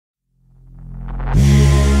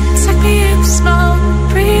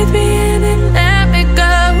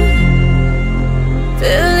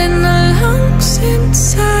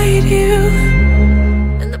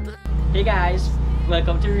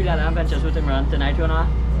welcome to Real Island Adventures with Imran. Tonight we're gonna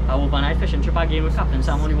have an overnight fishing trip again with Captain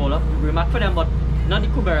Salmon Warlock. We're back for them, but not the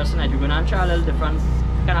Kuberas tonight. We're gonna try a little different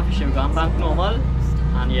kind of fishing. We're going bank normal,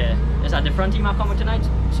 and yeah, it's a different team I come with tonight.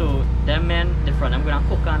 So them men different. I'm gonna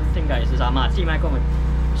cook and thing, guys. It's a mad team I come with.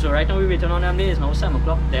 So right now we're waiting on them days. Now 7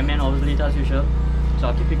 o'clock. Them men always late as usual. So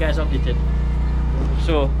I'll keep you guys updated.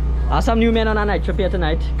 So I have some new men on a night trip here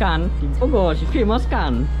tonight. Can, oh gosh, famous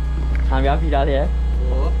Can. And we have Vidal here.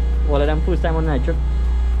 Oh. All of them first time on a night trip.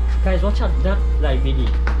 Guys, watch out that live video.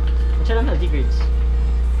 Watch out them healthy grades.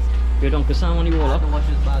 We're down to Salmon on the Warlock.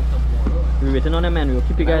 We're waiting on them men. We'll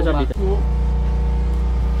keep you guys updated.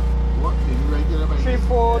 What?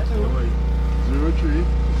 342 03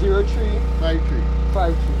 03 53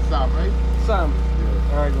 53. Sam, right? Sam.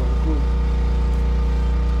 Yeah. Alright, good.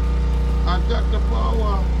 And that's the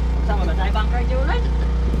power. Sam, on the dive bank right there, right?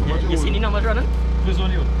 Yeah, you see the numbers running? Who's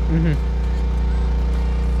on you?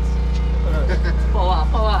 Power,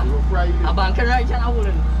 power. A banker right here, I'm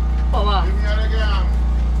holding. Power. Give me another game.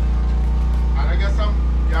 And I get some.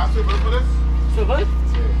 You have swivel for this? Swivel?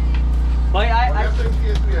 Yeah. Boy,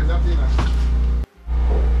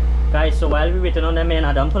 guys, so while we're waiting on them men,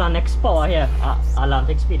 I done put our next power here.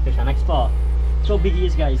 Atlantic Spadefish, our next power. So big he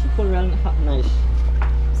is, guys. He pull real nice.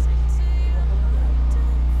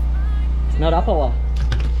 Now that power.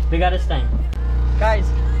 Bigger this time. Guys,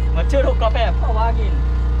 my third hook up here. Power again.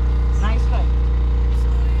 Nice fight.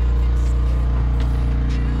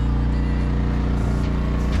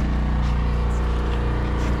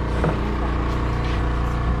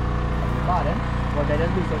 Bad, eh? What did I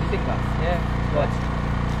do? So you think that? Yeah. What?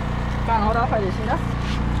 Can't hold off, I see that?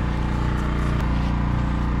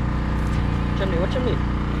 Chimney, what chimney?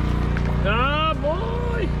 Ah,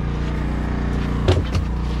 boy!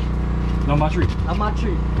 Number 3. Number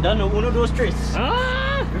 3. Don't know, uno, dos, tres.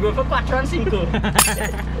 Ah! We're going for 4 and 5.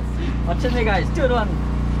 Watch it, guys. Third one.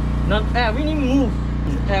 Not, we need to move.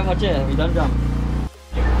 Watch it. We don't jump.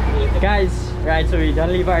 Guys, right, so we don't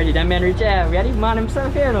leave already. That man reach here. We had the man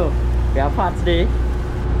himself here, no? We have parts today.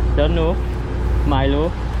 Don't know.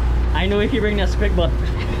 Milo. I know if you bring this quick, but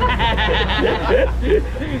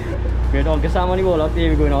we're talking to someone who will out there.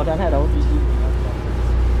 We're going out and head out.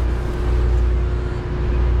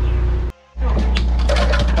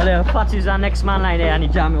 Well, the Fats is our next man line there and he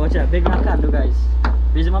jam me. Watch out, big man can do, guys.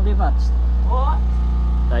 Raise him up the Fats. What?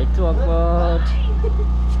 I talk about.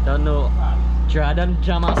 Don't know. Jordan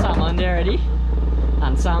jam our Salmon there already.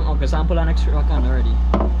 And Sam, Uncle Sam pull an extra Racando already.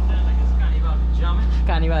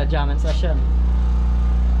 Carnival jamming session.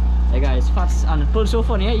 Hey guys, Fats and it pulls so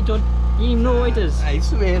funny, eh? He didn't know what it is. I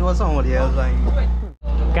swear it was somebody else like.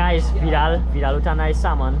 Guys, Vidal with a nice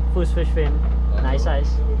salmon. First fish for him. Nice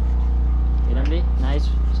size. You know me? Nice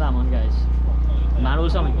salmon, guys. Man will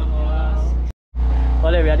salmon.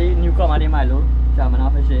 Well, we had the newcomer, the Milo. Jamming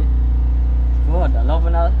off a fish. What? I love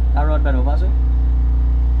when that rod bend over, so.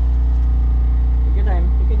 Take your time,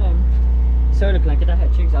 take your time. So look like it a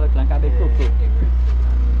head cheeks, I look like a big cook.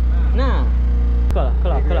 Nah. Color.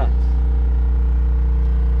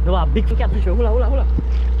 No, a big catfish. Hula.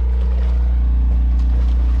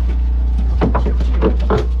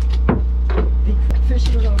 Big fish.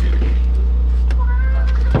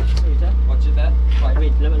 Watch it there.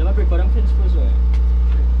 Wait, let me break them fins first.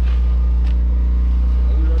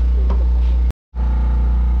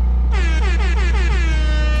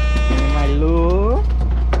 Milo.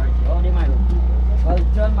 Oh, the Milo. Well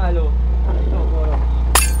done, Milo.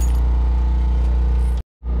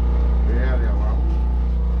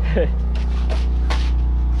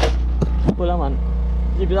 Pula man.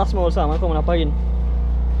 If that small salmon coming up again.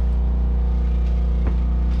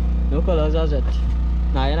 No colors as it.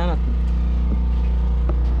 Nah, you're not.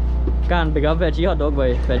 Can big up veggie hot dog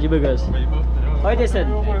boy. Veggie burgers. How they said?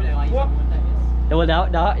 Well,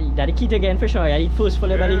 that the key to again for sure. I eat first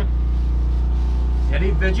full of belly. Yeah,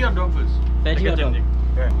 eat veggie hot dog first. Veggie hot dog.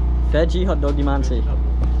 Veggie hot dog, the man say.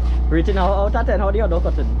 Rating out of 10, how the hot dog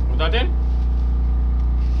cutting? Out of 10?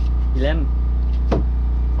 11.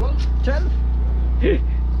 12.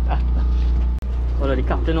 Oh, the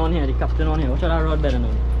captain on here. Watch out that rod bending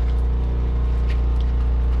on.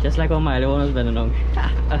 Just like how Milo was bending on.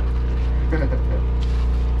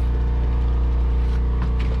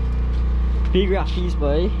 Big rafties,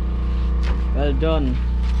 boy. Well done.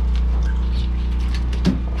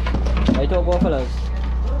 Right up, fellas.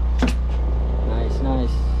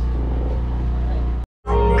 Nice.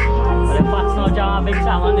 Well, the Fats now jam a big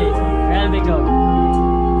salmon there. Real big dog.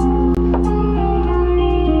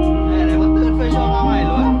 Yeah, they want to fish on my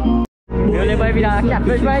Milo. You only buy with a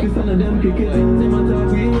catfish, right?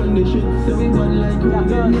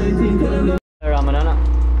 Ramadana.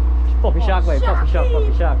 Puppy shark, boy. Puppy shark.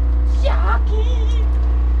 Puppy shark.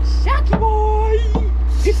 Sharky boy!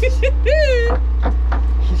 He's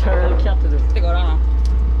a real cat to do. Take it on.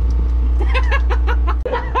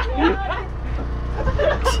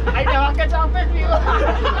 I never catch a fish view.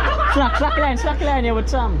 Slack line here with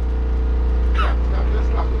Sam.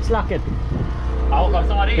 Slack it. Oh, I'm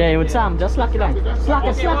sorry. Yeah, with Sam, just slack it line. Slack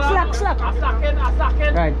it. I'm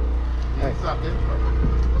slacking. Right. Suck it.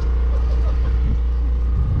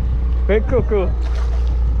 Very cool.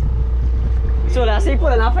 So that's he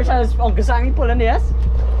pulling off fish as Uncle Sammy pulling, yes?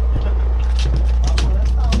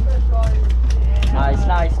 Nice.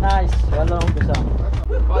 Well done, Uncle Sam.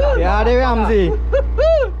 Yeah, there Ramsey.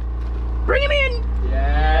 Bring him in.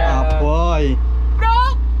 Ah, boy.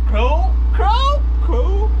 Crow.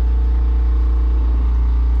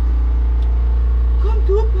 Come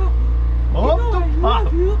to Papa.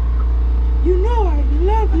 You know I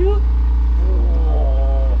love you.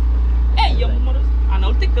 Hey, your mother. And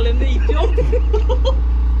I'll tickle him to eat you.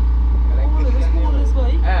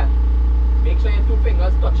 Make sure your 2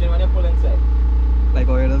 fingers touching when you pull inside. Like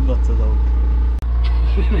how your guts is out.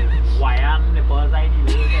 Why am nipples I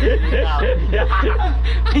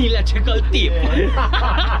need electrical tape.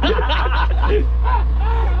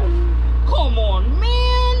 Come on,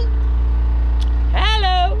 man.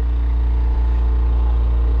 Hello.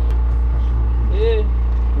 Hey.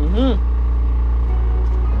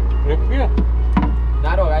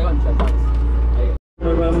 Not all right.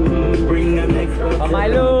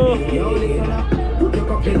 Milo. Put your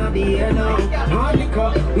cup in the air now. Hard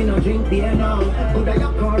liquor, we no drink beer now. Good I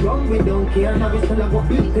car wrong, we don't care now. We still have what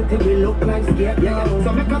beat it till we look like scared. Yeah.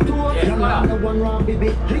 So make a tour. The one round,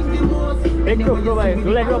 baby. Drink the most. Big cook, go away.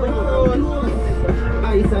 Do like Robin.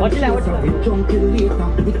 What's your language?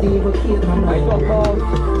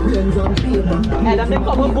 And I'm the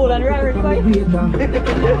common bull and rare, right?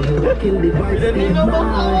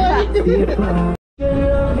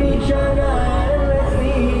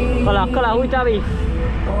 Kala, who tabi?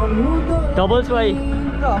 Doubles way.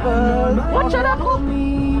 Watch it up.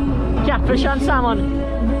 Catfish and salmon.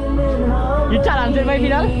 You talented, my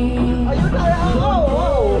Vidal?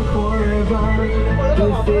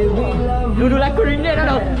 You do like Korean there,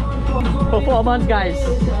 no? Performance, guys.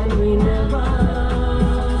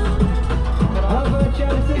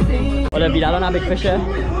 Well, Vidal on a big fish here.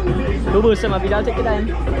 Who boosts him? Vidal, take it time.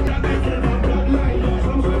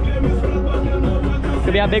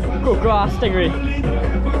 Could be a big grass stingray.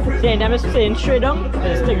 See, them is staying straight down.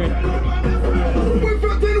 It's a stingray.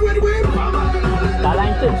 That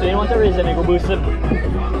line thin, so you want to raise him and go boost him.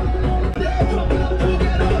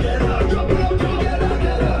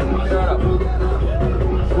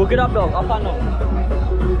 Work it up, dog. Up and down.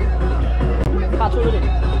 Catch over it.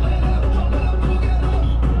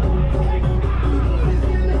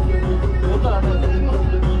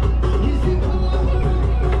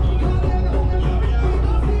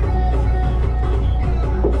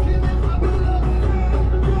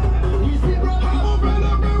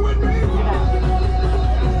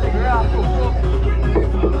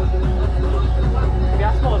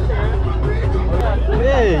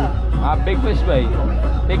 Hey. Big fish, boy.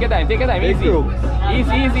 Take your time, easy.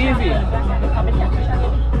 Easy.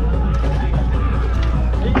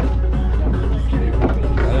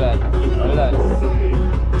 Well done.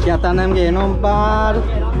 Kiatan em ghe non bar.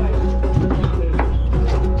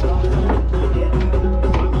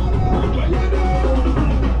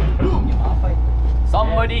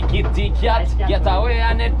 Somebody kitty cat, get away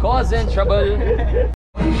and it causing trouble.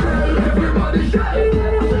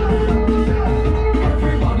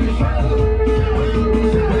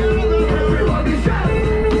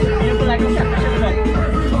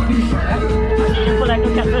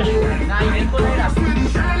 Catfish. Nah, you didn't pull it up.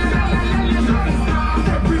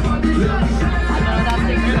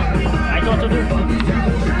 I got to do.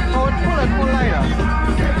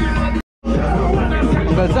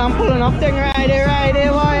 But some pulling up thing right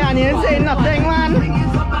there, boy, and you ain't saying nothing, man.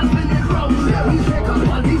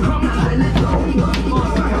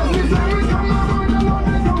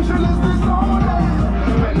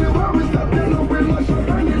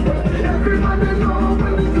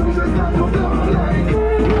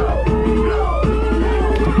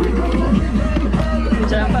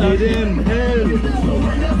 Get him, hell.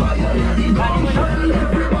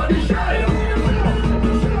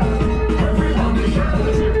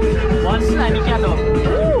 One slimy cat dog.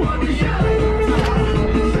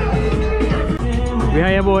 We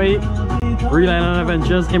have a boy Reline on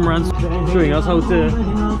Adventures, Imran's showing us how to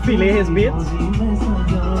fillet his baits.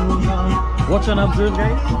 Watch and observe,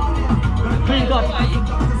 guys. Clean cut.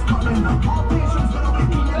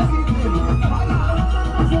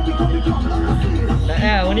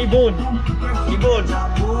 Yeah, only bone. He bone.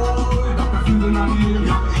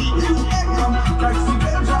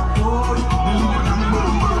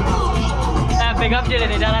 Big up Dylan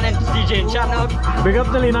Dalan and DJ in chat now. Big up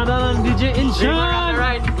Dylan Dalan and DJ in chat.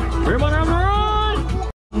 Right. Everyone on the right.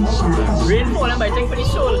 Rain falling by thing for the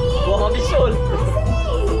soul. Warm up the soul.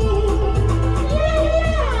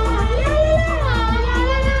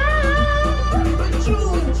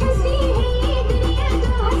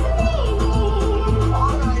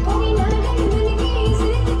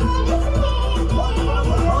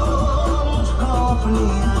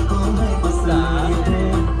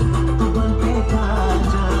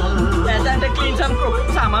 Clean some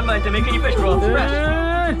salmon by to make any fish broth fresh.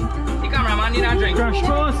 The cameraman need a drink. Crash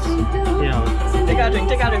course. Yeah. Take a drink,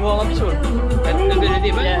 warm up the soul.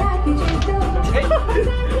 Yeah.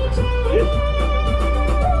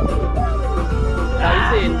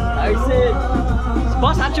 How you say it?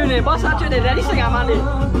 Boss hatchune, daddy sing amande.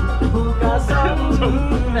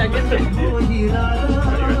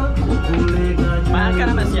 Man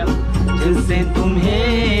kana mess up. जिससे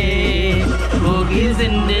तुम्हें होगी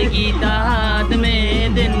जिंदगी तात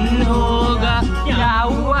में दिन होगा क्या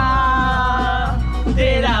हुआ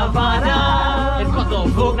तेरा वादा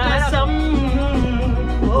वो कसम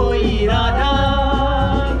वो इरादा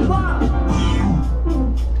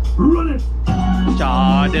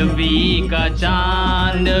चांदवी का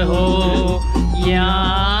चांद हो या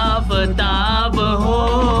आफताब हो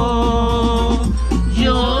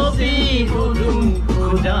जो भी हो तुम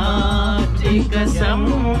खुदा कसम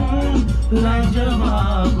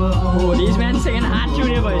लाजवाब हो. Oh, these men singing hot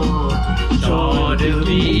tune here, boy.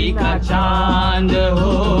 चौदहवीं का चांद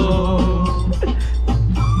हो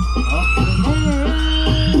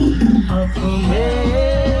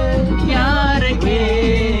प्यार के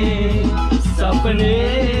सपने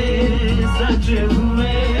सच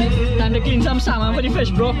हुए. Time to clean some salmon for the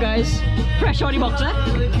fish broth, guys. Fresh out the box, eh?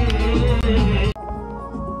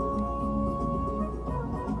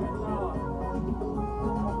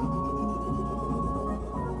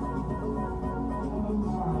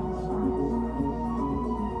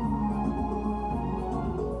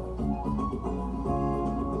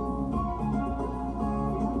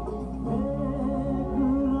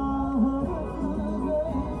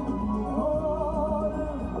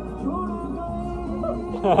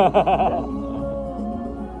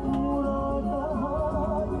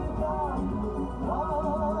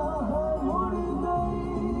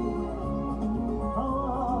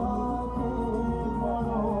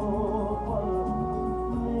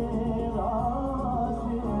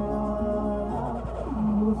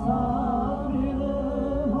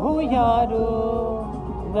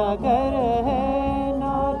 नगर है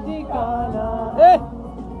ना ठिकाना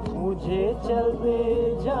मुझे चलते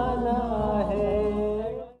जाना है.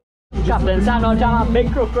 Captain Salmon, big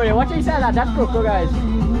croco. What you say that croco, guys?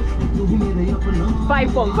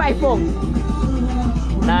 5 pong.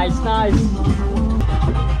 Nice.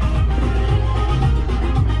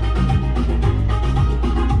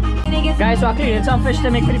 Guys, so I cleaned some fish to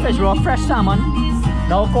make for the fish raw. Fresh salmon.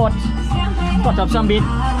 Now cut up some bait.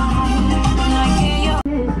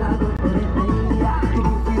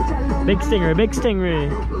 Big stingray.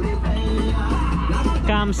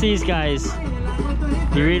 Calm seas, guys.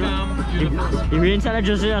 The rain started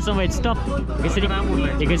just somewhere it stopped.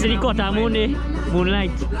 You can see the quarter moon there.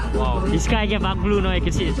 Moonlight. Wow. The sky get back blue now. You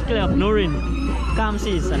can see it's clear up, no rain. Calm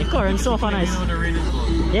seas and the current so far nice.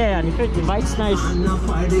 Yeah, and the bite's nice.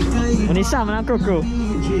 And the salmon and croco.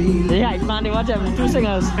 The hype man, they watch them, the two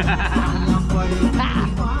singers.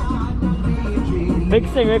 Big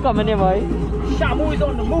stingray coming here, boy. Shamu is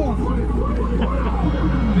on the move.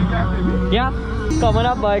 Yeah, coming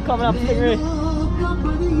up, boy. Coming up, stingray.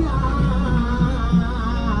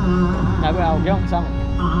 Now go out, get some.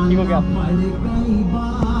 You go get.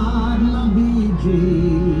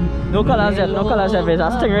 No colors yet,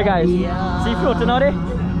 That's stingray, guys. See floating out there?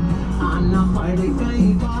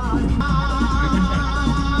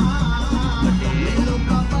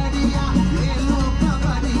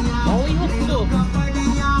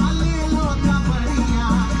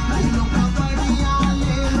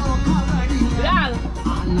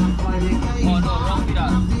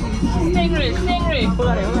 Stingray.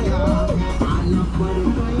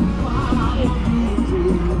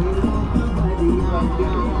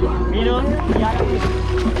 Minum.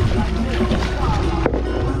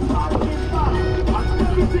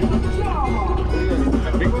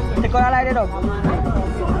 Tekor alai dia dong.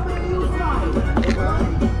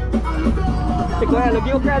 Tekor lagi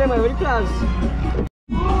okey dia, very class.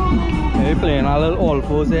 We playing a little all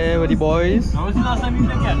fours here with the boys. When was the last time you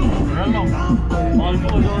played again? Real long. All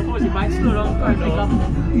fours. You might slow down for pick up.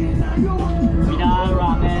 Vidal,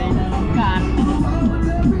 ramen, can.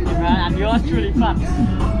 And yours truly fat.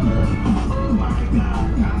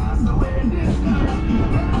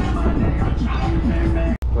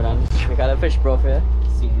 Good on. We got a fish broth here.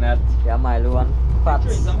 Seen that. Yeah, Milo and fat.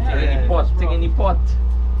 Taking the pot.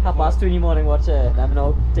 2:30 in the morning, watch it. I'm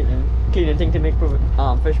now cleaning thing to make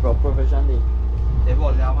fish broth provision.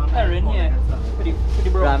 Erin here. Pretty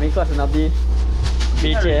bro. Rami cutting up the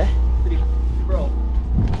beach here. Pretty bro.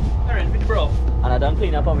 Erin, pretty bro. And I done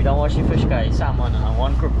clean up and we done wash the fish guys, salmon and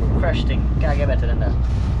one crook fresh thing. Can't get better than that.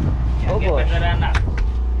 Can't get better than that.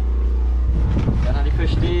 Then the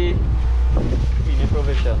fish the cleaning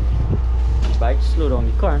provision. The bike slow down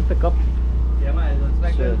the current pick up. Yeah man, it's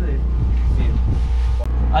like Sure. this.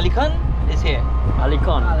 Alcan is here.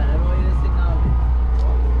 Alcan.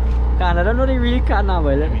 Canada no they really can't now,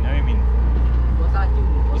 well. I mean.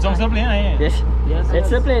 It's on the plane, eh? Yes. It's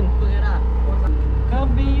the plane.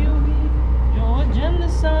 कभी भी जो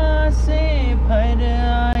जलसा से भर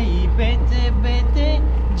आई बेटे बेटे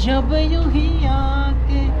जब यूं ही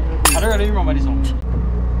आके I don't really remember this song.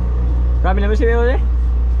 Rami, let me see where it is.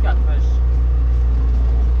 Catfish.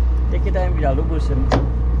 Take your time without losing.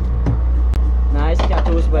 Nice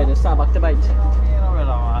catfish by the star back to bite.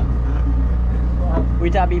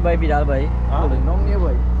 Which are by Vidal by?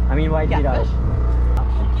 I mean white Vidal.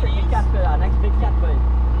 Big catfish, our next big catfish.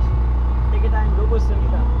 Take your time, go losing.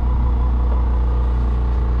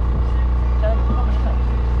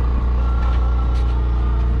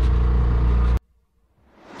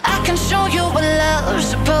 I can show you what love's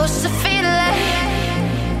supposed to feel like.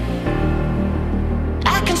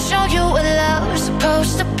 I can show you what love's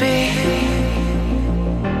supposed to be.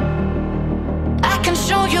 I can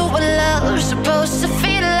show you what love's supposed to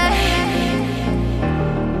feel like.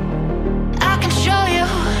 I can show you,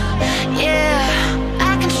 yeah.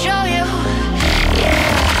 I can show you, yeah.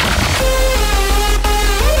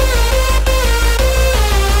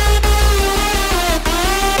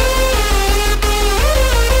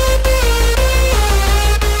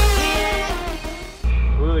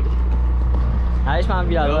 Good. Nice man,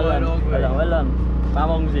 Vidal. Well done.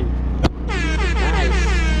 Pamongzi. Nice.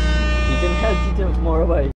 Eating healthy tomorrow,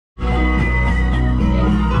 boy.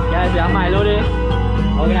 Guys, we have Milo there.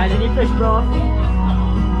 Organizing the fish broth.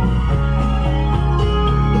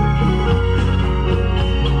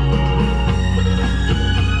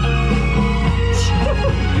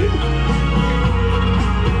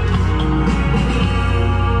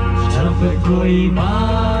 जब कोई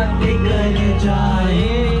बात कर जाए,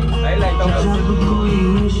 जब कोई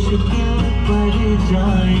मुश्किल पड़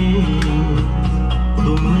जाए,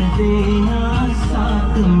 तुम देना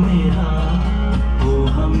साथ मेरा, ओ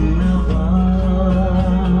हमनवा।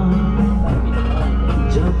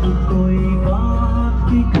 जब कोई बात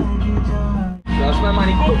कर जाए। Smell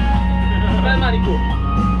manico. Smell manico.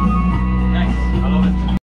 Nice, I love it.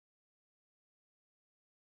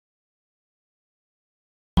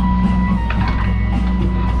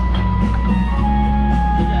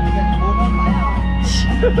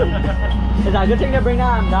 It's a good thing to bring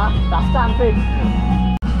that stand fit.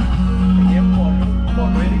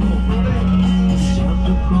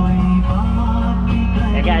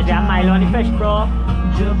 Hey guys, we have Milo on the fish, bro.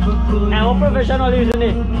 And what provision are you using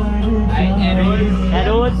it?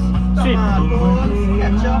 Edwards. Sweet.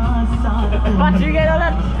 What you get all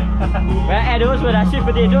that? Where Edwards with a sweet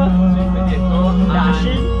potato?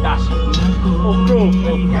 Dashi. Okra.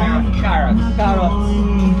 Carrots.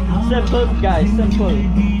 Simple guys, simple.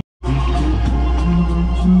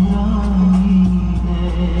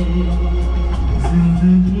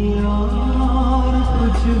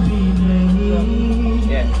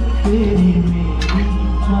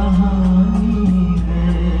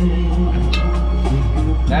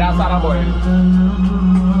 That's not a boy.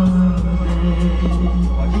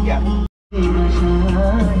 What you got?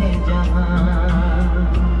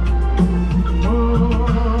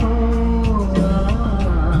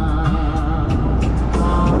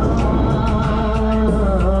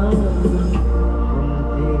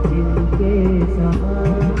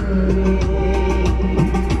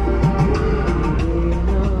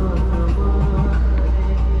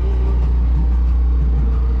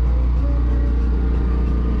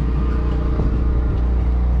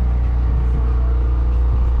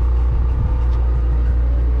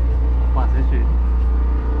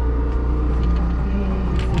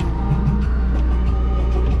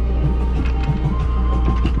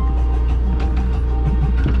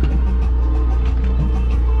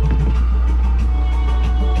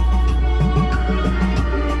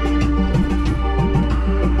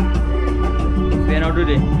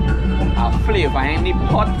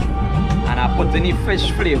 putting the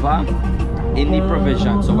fish flavor in the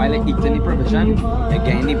provision. So while you're eating the provision, you're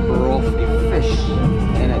getting the broth, the fish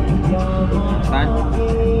in it. Understand?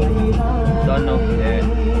 Don't know. Yeah.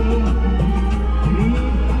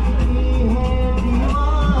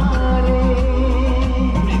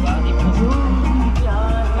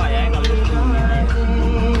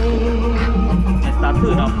 Let's start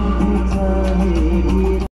food up.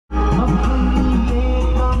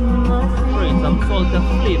 Throwing some salt to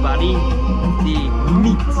flavor the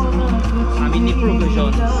meat. I mean the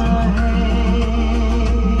provisions.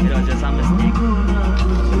 It was just a mistake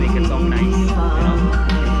to make it sound nice, you know.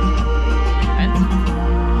 And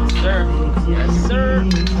sir, yes sir.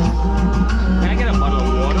 Can I get a bottle of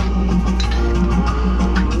water?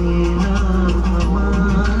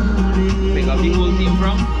 Pick up the whole team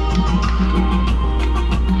from.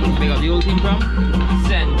 Pick up the whole team from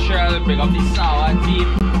Central. Pick up the Sour team.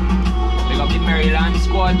 Pick up the Maryland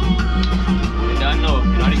squad. You don't know.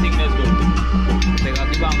 You know the thing that's good. Pick up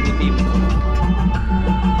the Bamboo team.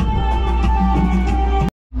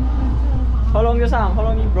 How long you Sam? How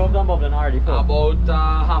long you broke down bubbling already for? About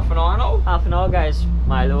half an hour now. Half an hour, guys.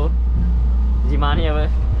 Milo, the man here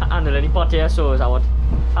handling the pot here, so it's about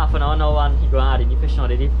half an hour now, and he gonna add in the fish now.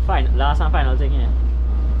 The last and final thing here.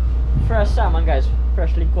 Fresh salmon, guys,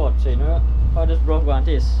 freshly caught. So you know how this broth going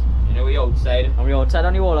to taste. You know we outside. And we outside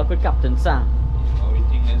on the Warlock with Captain Sam.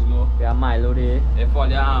 Everything is go. We have Milo there. Therefore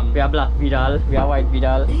We have Black Vidal. We have White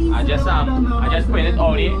Vidal. I just put it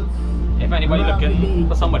out there. If anybody looking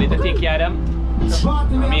for somebody to take care of them,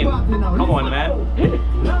 I mean, come on, man. We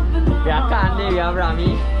have Candy, we have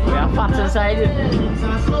Rami, we have Fats inside.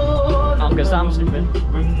 Uncle Sam sleeping.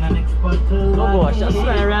 No gosh, that's the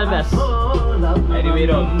real best. Anyway,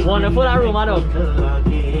 though. Wonderful aroma, though.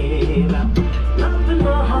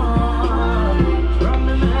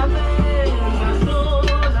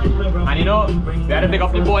 And you know, we had to pick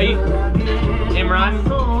up the boy, Imran,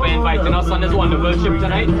 for inviting us on this wonderful trip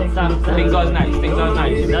tonight. Things was nice, things was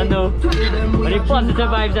nice. Don't know. Very positive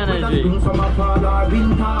vibes and energy.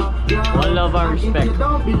 One love and respect.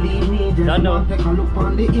 Don't know.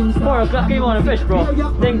 4 o'clock you want to fish, bro.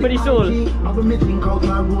 Think for the soul.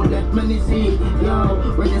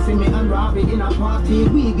 When you see me and Robbie in a party,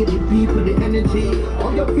 we give the people the energy. How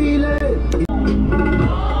you feeling?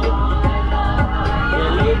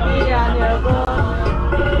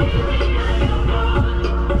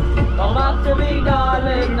 Come back to me,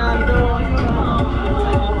 darling, and don't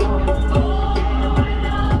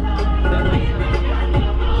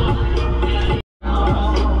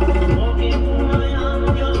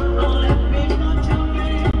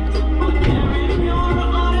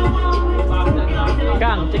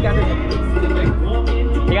Kang, take a drink.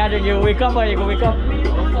 Take a drink, you wake up or you go wake up?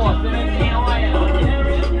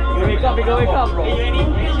 You wake up, bro.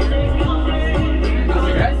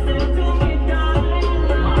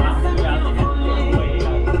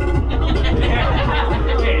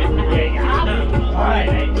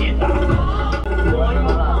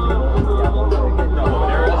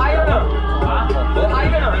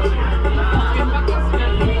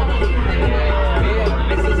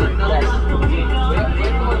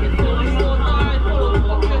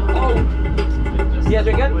 Yes,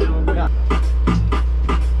 we good? Yeah.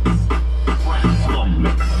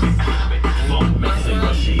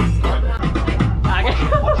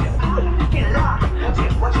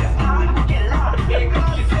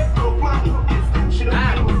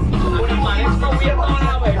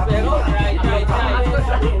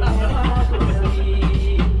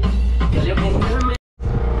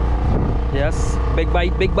 Yes, big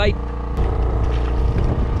bite, big bite.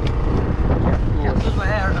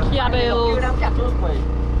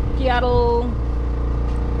 Seattle.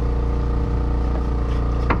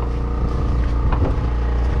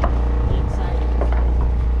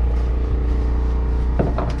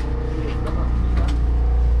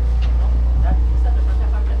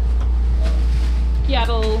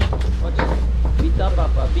 Seattle. Beat up,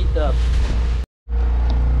 Papa. Beat up.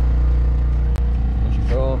 Let's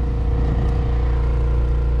go.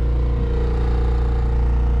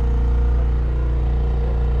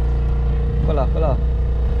 Pull up.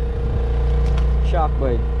 Shark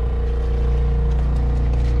boy.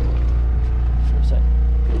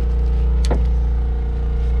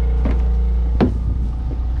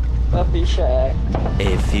 Puppy shack.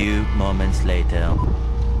 A few moments later.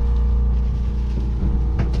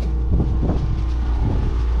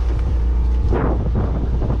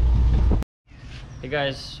 Hey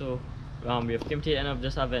guys, so we have come to the end of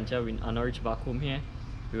this adventure. We are now reached back home here.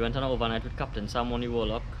 We went on an overnight with Captain Salmon on the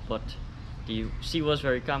Warlock, but the sea was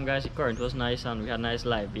very calm, guys. The current was nice and we had nice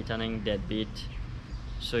live bait and dead bait.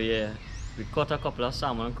 So yeah, We caught a couple of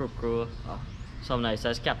salmon and crow, some nice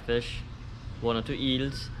size catfish, 1 or 2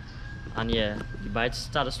 eels, and yeah, the bites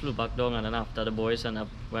started to slow back down, and then after the boys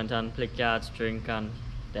went and played cards, drink, and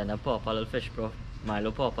then I pop a little fish broth.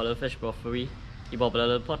 Milo pop a little fish broth for we. He bubbled a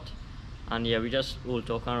little pot, and yeah, we just all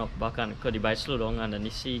talk and rock back, and cause the bites slow down, and then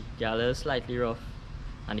you see get a little slightly rough,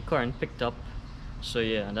 and the current picked up. So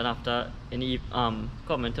yeah, and then after in the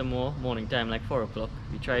coming to more morning time, like 4 o'clock,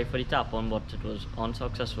 we tried for the tap on, but it was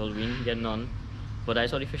unsuccessful. We didn't get none. But I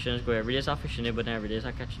saw the fishing is go. Every day I'm fishing it, but every day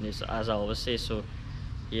I'm catching it, as I always say. So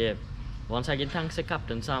yeah, once again, thanks to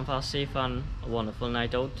Captain Sam for a safe and a wonderful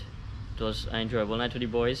night out. It was an enjoyable night with the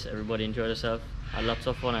boys. Everybody enjoyed themselves, had lots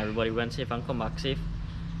of fun. Everybody went safe and come back safe.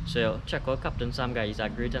 So yeah, check out Captain Sam, guys. He's a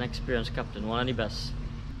great and experienced captain, one of the best.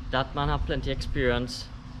 That man have plenty of experience,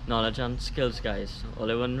 knowledge and skills, guys.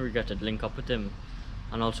 All I wouldn't regret it, link up with him.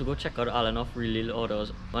 And also go check out Alan of Real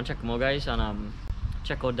Orders. Go and check them out, guys, and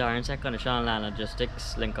check out Darren's Air Condition and Land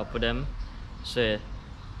Logistics, link up with them. So yeah,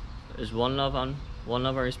 it's one love and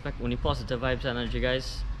respect, only positive vibes and energy,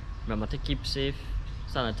 guys. Remember to keep safe,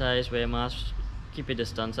 sanitize, wear masks, keep your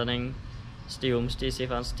distance, and then stay home, stay safe,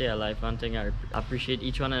 and stay alive. And thing, I appreciate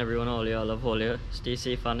each one and everyone, all you, I love all you. Stay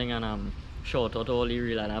safe, and shout out to all the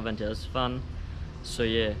Real and Adventures fan. So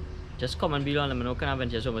yeah, just comment below and let me know what kind of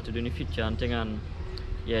adventures you want to do in the future and thing, and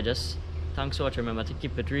yeah, just thanks so much. Remember to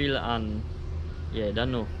keep it real, and yeah,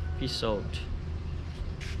 don't know. Peace out.